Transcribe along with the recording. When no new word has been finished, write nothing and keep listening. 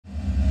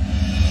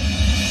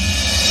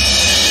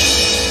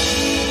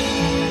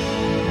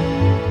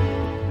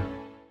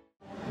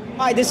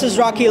Hi, this is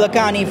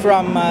Lakhani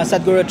from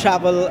Satguru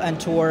Travel and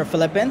Tour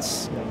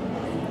Philippines.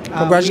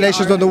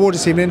 Congratulations on the award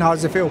this evening. How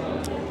does it feel?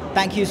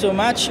 Thank you so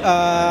much.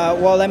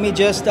 Well, let me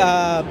just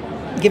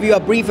give you a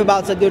brief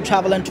about Satguru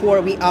Travel and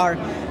Tour. We are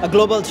a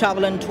global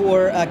travel and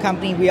tour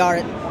company. We are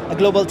a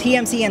global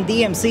TMC and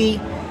DMC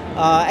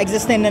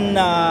existing in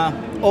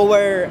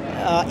over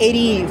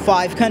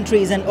 85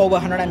 countries and over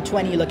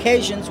 120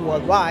 locations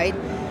worldwide.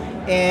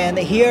 And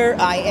here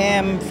I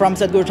am from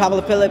Satguru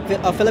Travel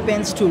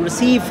Philippines to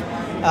receive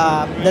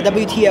the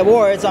WTA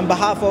Awards on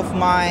behalf of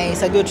my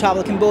Satguru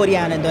Travel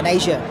Cambodia and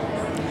Indonesia.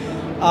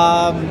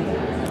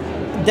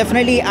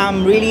 Definitely,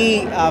 I'm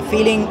really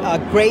feeling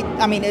great.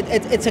 I mean,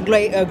 it's a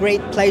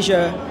great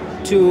pleasure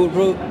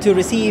to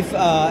receive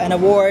an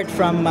award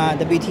from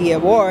WTA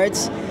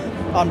Awards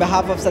on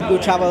behalf of Satguru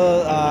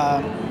Travel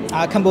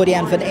Cambodia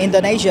and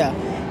Indonesia.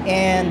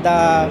 And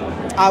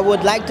I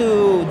would like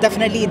to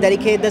definitely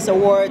dedicate this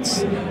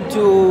awards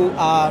to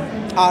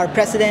our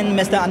President,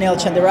 Mr. Anil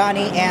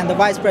Chandarani, and the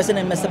Vice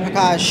President, Mr.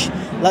 Prakash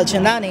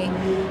Lalchandani,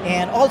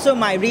 and also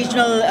my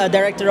Regional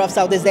Director of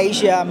Southeast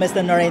Asia,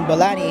 Mr. Naren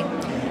Bolani.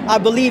 I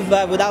believe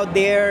without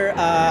their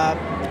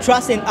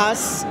trust in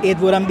us, it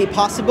wouldn't be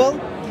possible.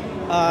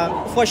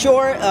 For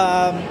sure,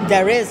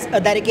 there is a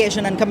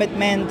dedication and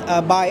commitment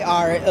by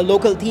our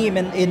local team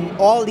in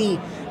all the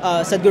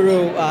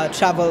Satguru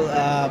travel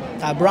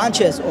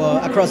branches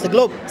across the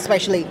globe,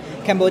 especially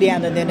Cambodia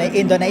and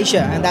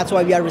Indonesia, and that's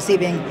why we are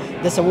receiving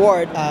this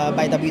award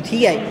by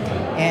WTA.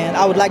 And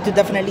I would like to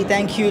definitely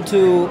thanks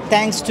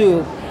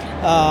to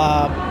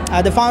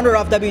the founder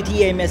of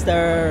WTA,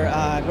 Mr.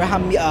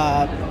 Graham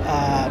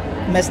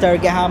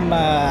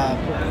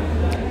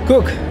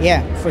Cook.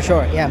 Yeah, for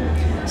sure. Yeah.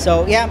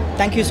 So yeah,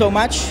 thank you so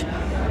much.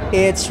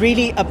 It's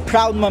really a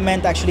proud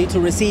moment actually to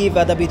receive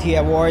WTA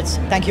Awards.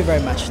 Thank you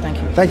very much. Thank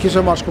you. Thank you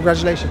so much.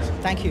 Congratulations.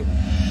 Thank you.